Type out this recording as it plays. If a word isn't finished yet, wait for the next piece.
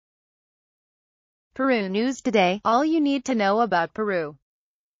Peru News Today, all you need to know about Peru.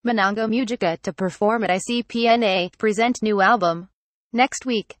 Manongo Mujica to perform at ICPNA, present new album. Next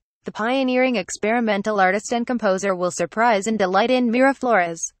week, the pioneering experimental artist and composer will surprise and delight in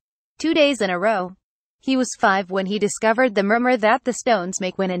Miraflores. 2 days in a row. He was 5 when he discovered the murmur that the stones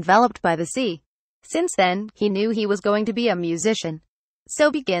make when enveloped by the sea. Since then, he knew he was going to be a musician.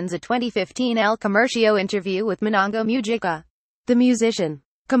 So begins a 2015 El Comercio interview with Manongo Mujica, the musician,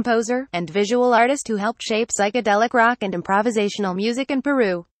 composer, and visual artist who helped shape psychedelic rock and improvisational music in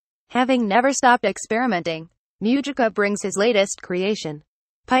Peru. Having never stopped experimenting, Mujica brings his latest creation,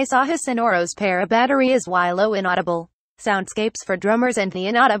 Paisajes sonoros para baterias y lo inaudible, soundscapes for drummers and the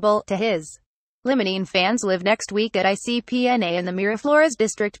inaudible, to his limousine fans live next week at ICPNA in the Miraflores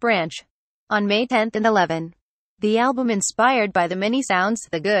district branch, on May 10 and 11. The album, inspired by the many sounds,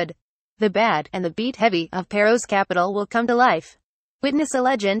 the good, the bad, and the beat heavy, of Peru's capital, will come to life. Witness a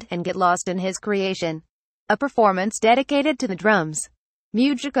legend, and get lost in his creation. A performance dedicated to the drums.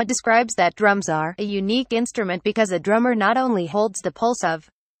 Mujica describes that drums are a unique instrument because a drummer not only holds the pulse of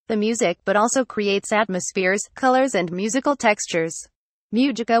the music but also creates atmospheres, colors and musical textures.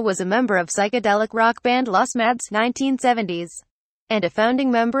 Mujica was a member of psychedelic rock band Los Mads 1970s, and a founding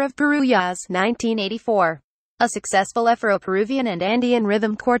member of Peru Jazz 1984. A successful Afro-Peruvian and Andean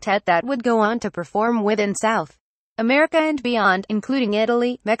rhythm quartet that would go on to perform within South America and beyond, including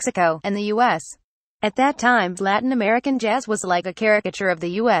Italy, Mexico, and the U.S. At that time, Latin American jazz was like a caricature of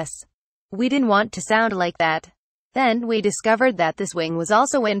the U.S. We didn't want to sound like that. Then, we discovered that the swing was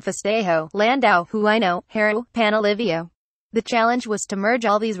also in festejo, landau, huayno, haru, panalivio. The challenge was to merge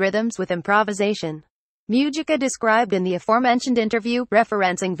all these rhythms with improvisation. Mujica described in the aforementioned interview,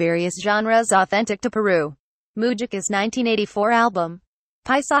 referencing various genres authentic to Peru. Mujica's 1984 album,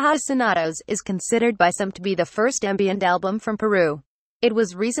 Paisajes sonoros, is considered by some to be the first ambient album from Peru. It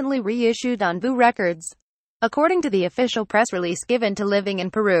was recently reissued on VU Records. According to the official press release given to Living in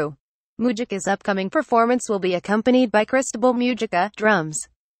Peru, Mujica's upcoming performance will be accompanied by Cristobal Mujica, drums,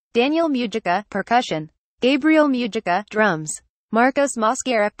 Daniel Mujica, percussion, Gabriel Mujica, drums, Marcos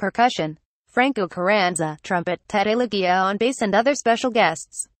Mosquera, percussion, Franco Carranza, trumpet, Tede Leguia on bass, and other special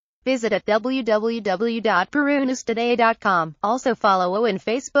guests. Visit at www.perunewstoday.com. Also follow on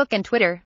Facebook and Twitter.